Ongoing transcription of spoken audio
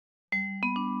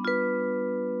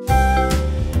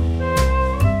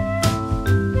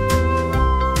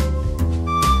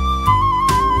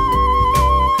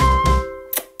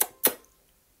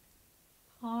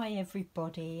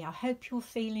everybody. I hope you're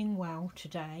feeling well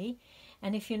today,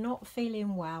 and if you're not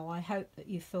feeling well, I hope that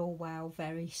you feel well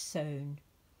very soon.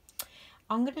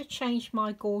 I'm going to change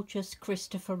my gorgeous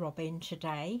Christopher Robin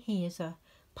today. He is a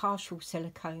partial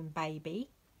silicone baby.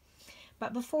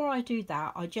 But before I do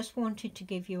that, I just wanted to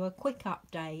give you a quick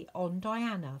update on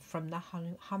Diana from the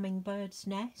Hummingbird's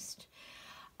Nest.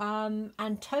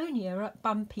 Antonia at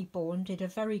Bumpyborn did a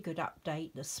very good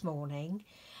update this morning,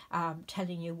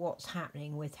 telling you what's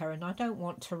happening with her, and I don't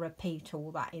want to repeat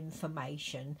all that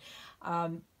information.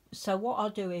 So what I'll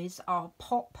do is I'll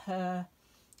pop her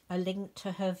a link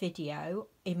to her video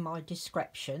in my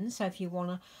description, so if you want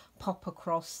to pop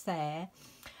across there,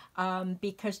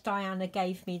 because Diana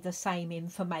gave me the same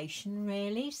information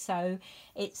really, so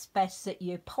it's best that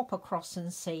you pop across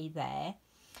and see there.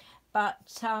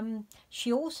 But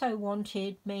she also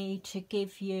wanted me to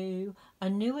give you a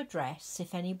new address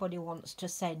if anybody wants to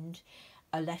send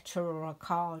a letter or a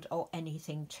card or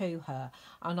anything to her,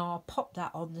 and I'll pop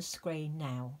that on the screen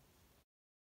now.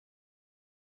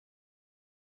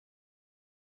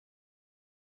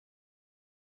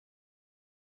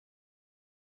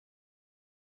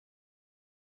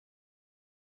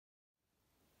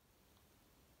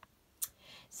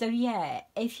 So yeah,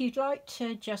 if you'd like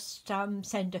to just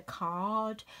send a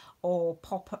card or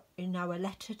pop a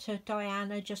letter to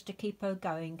Diana just to keep her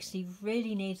going, because she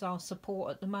really needs our support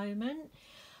at the moment.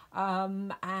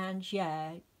 And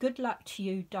yeah, good luck to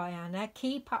you, Diana.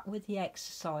 Keep up with the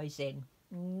exercising.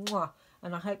 Mwah.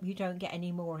 And I hope you don't get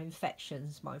any more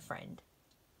infections, my friend.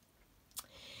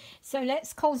 So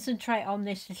let's concentrate on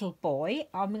this little boy.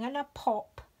 I'm going to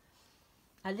pop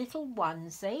a little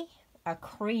onesie, a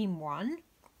cream one,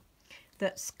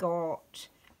 that's got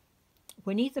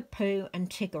Winnie the Pooh and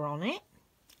Tigger on it,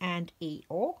 and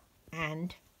Eeyore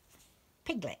and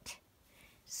Piglet.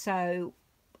 So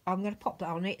I'm going to pop that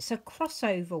on. It's a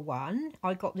crossover one.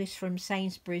 I got this from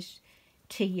Suzanne'sBabies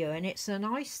and it's a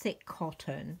nice thick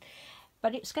cotton,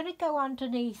 but it's going to go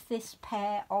underneath this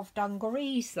pair of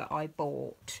dungarees that I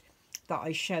bought, that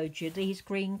I showed you, these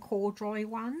green corduroy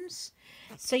ones.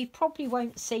 So you probably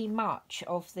won't see much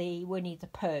of the Winnie the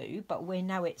Pooh, but we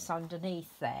know it's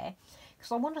underneath there,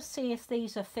 because I want to see if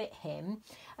these will fit him.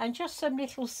 And just some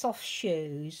little soft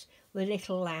shoes with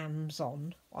little lambs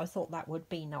on. I thought that would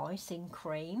be nice in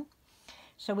cream.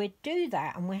 So we'd do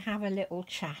that and we'll have a little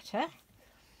chatter.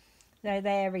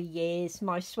 There he is,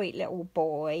 my sweet little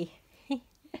boy.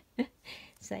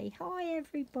 Say hi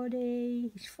everybody.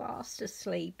 He's fast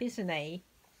asleep, isn't he?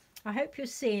 I hope you're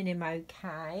seeing him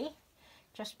okay.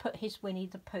 Just put his Winnie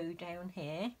the Pooh down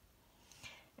here.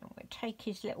 And we'll take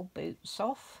his little boots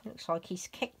off. Looks like he's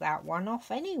kicked that one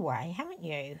off anyway, haven't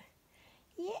you?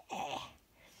 Yeah.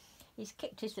 He's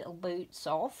kicked his little boots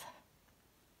off.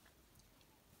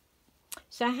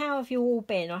 So how have you all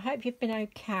been? I hope you've been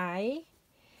okay.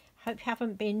 Hope you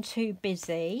haven't been too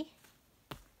busy.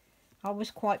 I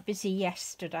was quite busy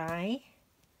yesterday.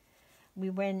 We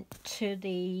went to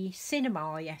the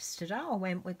cinema yesterday. I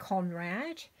went with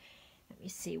Conrad. Let me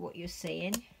see what you're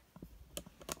seeing.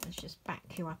 Let's just back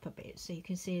you up a bit so you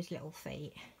can see his little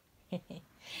feet.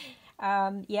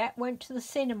 Yeah, went to the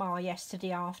cinema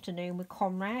yesterday afternoon with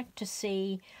Conrad to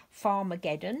see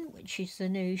Farmageddon, which is the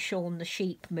new Shaun the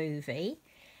Sheep movie.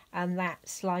 And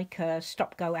that's like a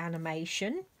stop-go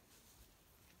animation.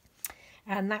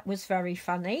 And that was very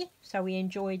funny, so we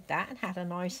enjoyed that and had a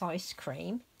nice ice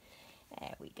cream.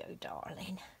 There we go,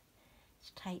 darling.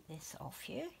 Let's take this off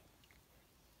you.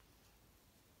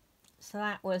 So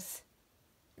that was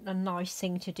a nice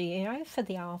thing to do, you know, for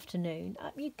the afternoon.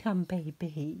 Up you come,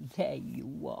 baby. There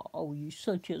you are. Oh, you're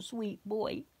such a sweet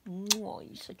boy. Oh,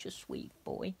 you're such a sweet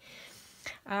boy.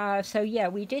 So yeah,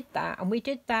 we did that, and we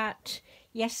did that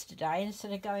yesterday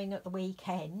instead of going at the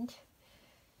weekend,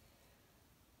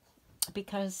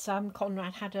 because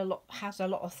Conrad has a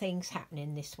lot of things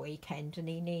happening this weekend, and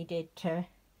he needed to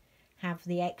have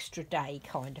the extra day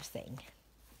kind of thing.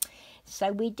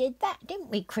 So we did that, didn't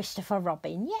we, Christopher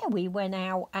Robin? Yeah, we went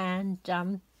out and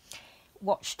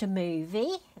watched a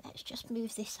movie. Let's just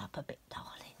move this up a bit,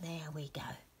 darling. There we go.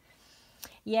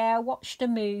 Yeah, watched a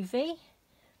movie.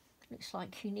 Looks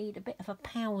like you need a bit of a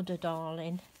powder,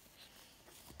 darling.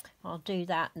 I'll do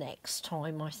that next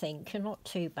time, I think. You're not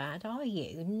too bad, are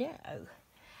you? No.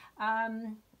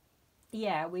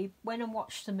 Yeah, we went and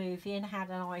watched the movie and had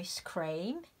an ice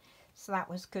cream. So that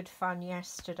was good fun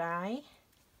yesterday.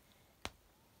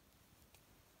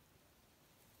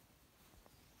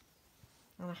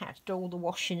 And I had to do all the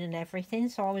washing and everything,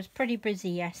 so I was pretty busy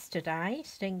yesterday.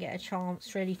 So didn't get a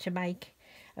chance really to make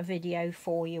a video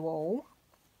for you all.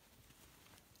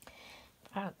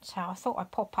 But I thought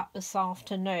I'd pop up this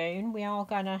afternoon. We are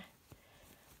going to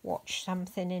watch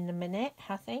something in a minute,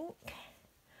 I think.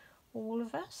 All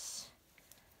of us.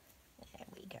 There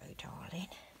we go, darling.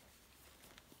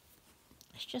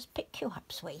 Let's just pick you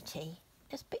up, sweetie.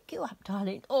 Let's pick you up,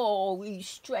 darling. Oh, he's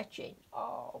stretching.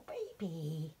 Oh,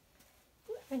 baby.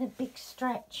 You're having a big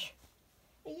stretch.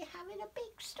 Are you having a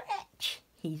big stretch?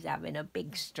 He's having a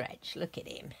big stretch. Look at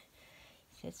him.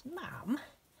 He says, Mum,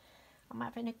 I'm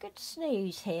having a good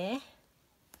snooze here.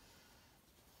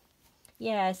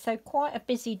 Yeah, so quite a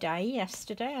busy day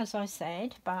yesterday, as I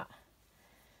said, but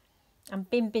I've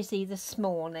been busy this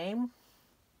morning.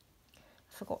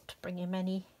 Forgot to bring him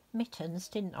any mittens,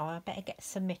 didn't I? I better get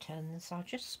some mittens. I'll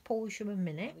just pause you a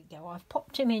minute. There we go. I've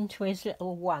popped him into his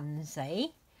little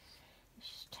onesie.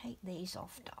 Just take these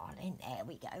off, darling. There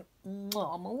we go.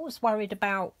 I'm always worried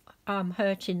about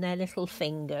hurting their little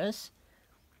fingers.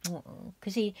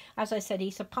 Because he, as I said,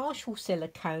 he's a partial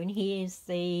silicone. He is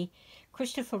the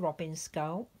Christopher Robin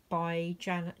skull by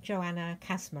Joanna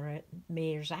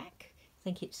Kazimierzak. I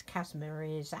think it's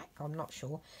Kazimierzak, I'm not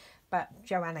sure. But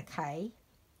Joanna K.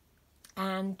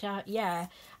 And yeah,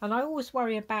 and I always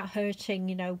worry about hurting,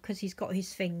 you know, because he's got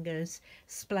his fingers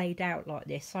splayed out like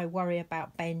this. I worry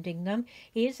about bending them.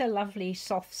 He is a lovely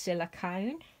soft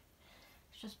silicone.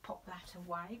 Let's just pop that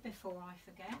away before I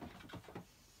forget.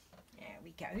 There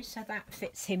we go. So that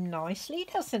fits him nicely,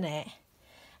 doesn't it?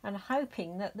 And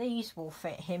hoping that these will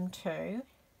fit him too.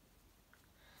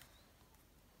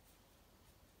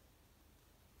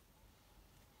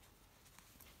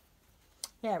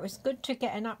 Yeah, it was good to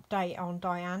get an update on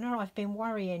Diana. I've been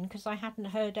worrying because I hadn't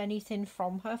heard anything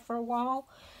from her for a while,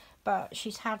 but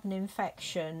she's had an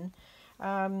infection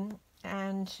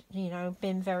and, you know,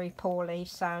 been very poorly,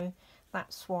 so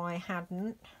that's why I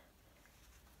hadn't.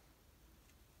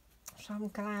 So I'm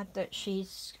glad that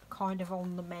she's kind of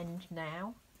on the mend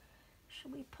now. Shall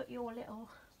we put your little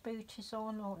booties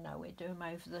on? Oh no, we'll do them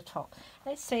over the top.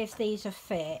 Let's see if these are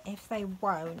fit. If they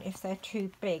won't, if they're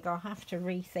too big, I'll have to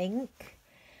rethink.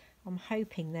 I'm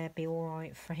hoping they'll be all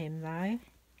right for him though.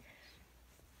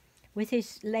 With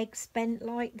his legs bent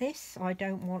like this, I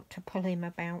don't want to pull him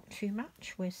about too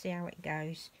much. We'll see how it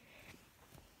goes.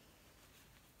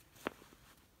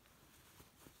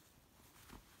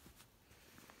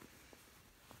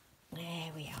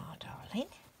 There we are, darling.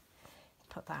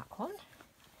 Put that on.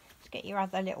 Let's get your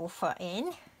other little foot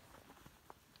in.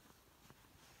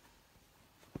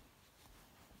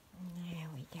 There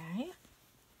we go.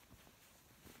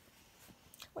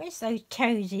 Where's those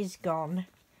toesies gone?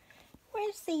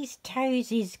 Where's these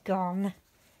toesies gone?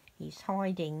 He's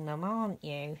hiding them, aren't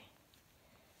you?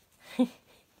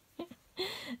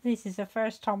 This is the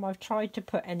first time I've tried to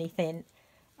put anything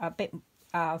a bit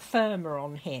firmer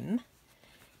on him.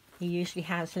 He usually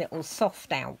has little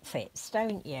soft outfits,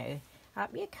 don't you?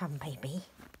 Up you come, baby.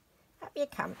 Up you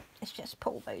come. Let's just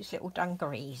pull those little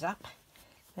dungarees up.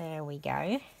 There we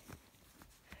go.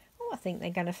 Oh, I think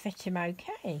they're going to fit him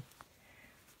okay.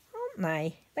 Aren't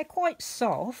they? They're quite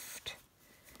soft.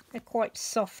 They're quite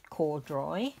soft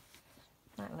corduroy.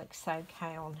 That looks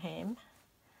okay on him.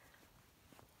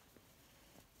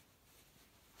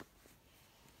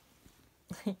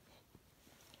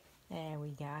 There we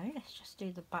go. Let's just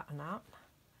do the button up.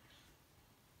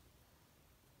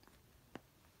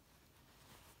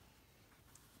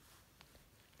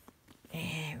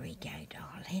 There we go,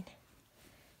 darling.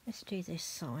 Let's do this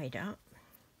side up.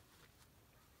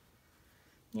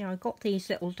 Yeah, I got these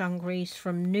little dungarees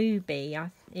from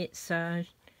Newbie. It's a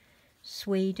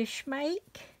Swedish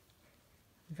make.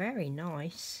 Very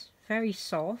nice. Very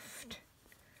soft.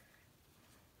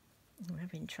 I'm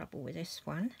having trouble with this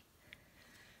one.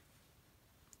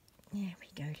 There we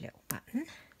go, little button.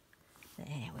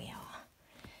 There we are.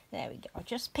 There we go. I'll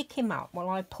just pick him up while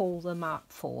I pull them up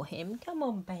for him. Come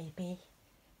on, baby.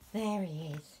 There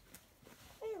he is.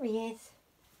 There he is.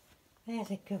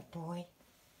 There's a good boy.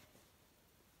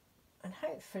 And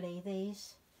hopefully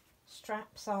these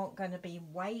straps aren't going to be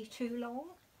way too long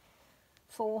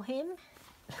for him.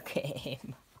 Look at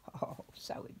him. Oh,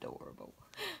 so adorable.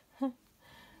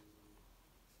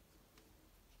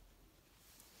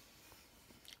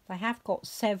 They have got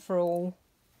several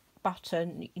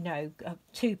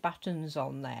two buttons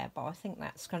on there, but I think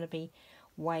that's going to be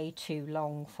way too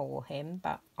long for him,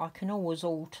 but I can always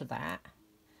alter that.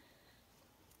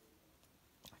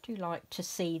 I do like to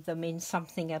see them in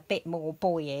something a bit more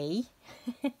boy-y,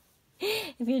 if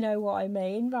you know what I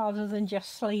mean, rather than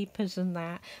just sleepers and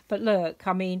that. But look,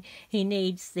 I mean, he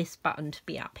needs this button to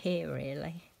be up here,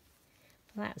 really.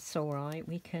 That's all right,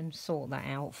 we can sort that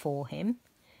out for him.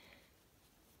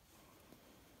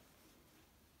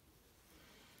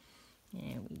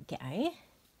 There we go.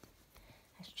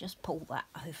 Let's just pull that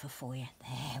over for you.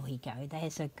 There we go.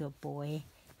 There's a good boy.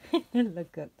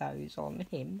 Look at those on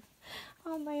him.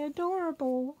 Aren't they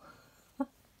adorable?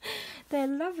 They're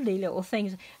lovely little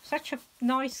things. Such a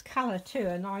nice colour too,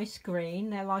 a nice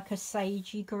green. They're like a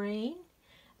sagey green.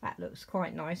 That looks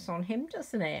quite nice on him,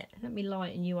 doesn't it? Let me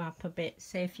lighten you up a bit,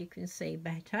 see if you can see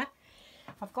better.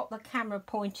 I've got the camera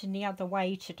pointing the other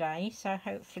way today, so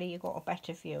hopefully you've got a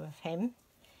better view of him.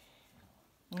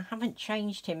 I haven't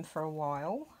changed him for a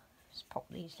while. Let's pop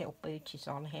these little booties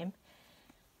on him.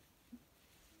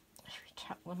 Should we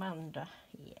tuck them under?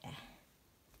 Yeah.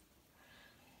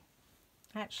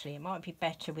 Actually, it might be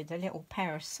better with a little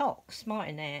pair of socks,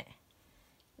 mightn't it?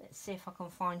 Let's see if I can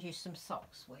find you some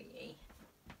socks, sweetie.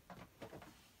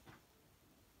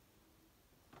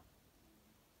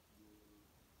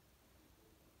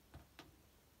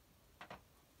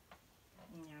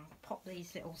 Now, pop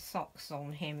these little socks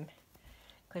on him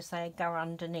because they go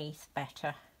underneath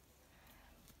better.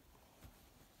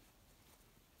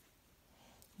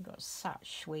 You've got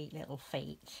such sweet little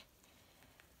feet.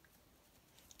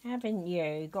 Haven't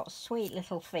you? Got sweet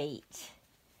little feet.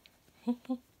 There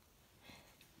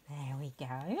we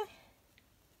go.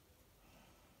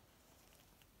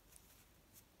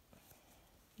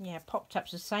 Yeah, popped up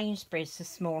to Sainsbury's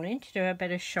this morning to do a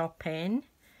bit of shopping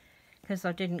because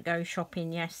I didn't go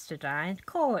shopping yesterday. And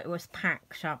it was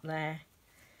packed up there.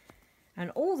 And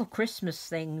all the Christmas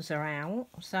things are out,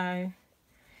 so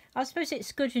I suppose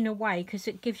it's good in a way because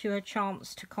it gives you a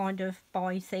chance to kind of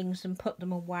buy things and put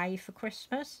them away for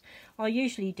Christmas. I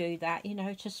usually do that, you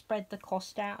know, to spread the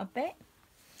cost out a bit.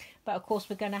 But of course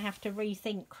we're going to have to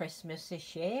rethink Christmas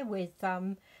this year with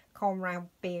Conrad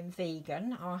being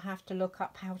vegan. I'll have to look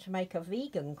up how to make a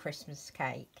vegan Christmas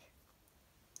cake.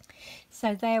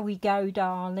 So there we go,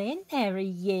 darling. There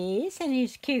he is in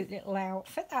his cute little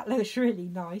outfit. That looks really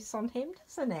nice on him,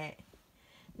 doesn't it?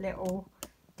 Little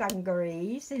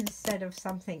dungarees instead of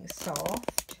something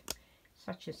soft.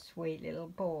 Such a sweet little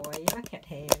boy. Look at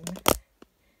him.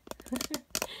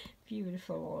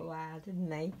 Beautiful old lad,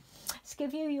 isn't he? Let's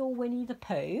give you your Winnie the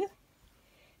Pooh.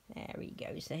 There he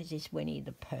goes. There's his Winnie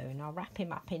the Pooh. And I'll wrap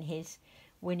him up in his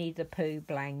Winnie the Pooh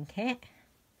blanket.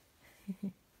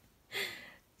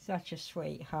 Such a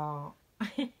sweetheart.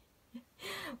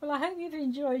 Well, I hope you've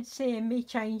enjoyed seeing me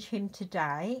change him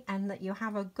today and that you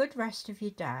have a good rest of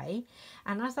your day.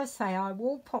 And as I say, I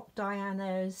will pop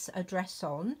Diana's address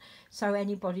on, so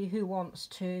anybody who wants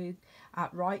to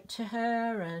write to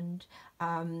her and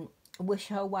wish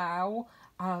her well,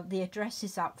 the address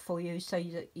is up for you so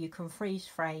that you can freeze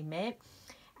frame it.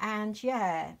 And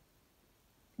yeah,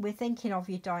 we're thinking of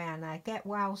you, Diana. Get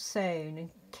well soon and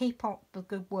keep up the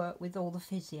good work with all the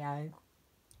physio.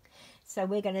 So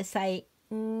we're going to say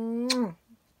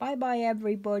bye-bye,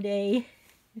 everybody.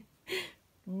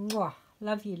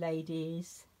 Love you,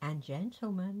 ladies and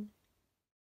gentlemen.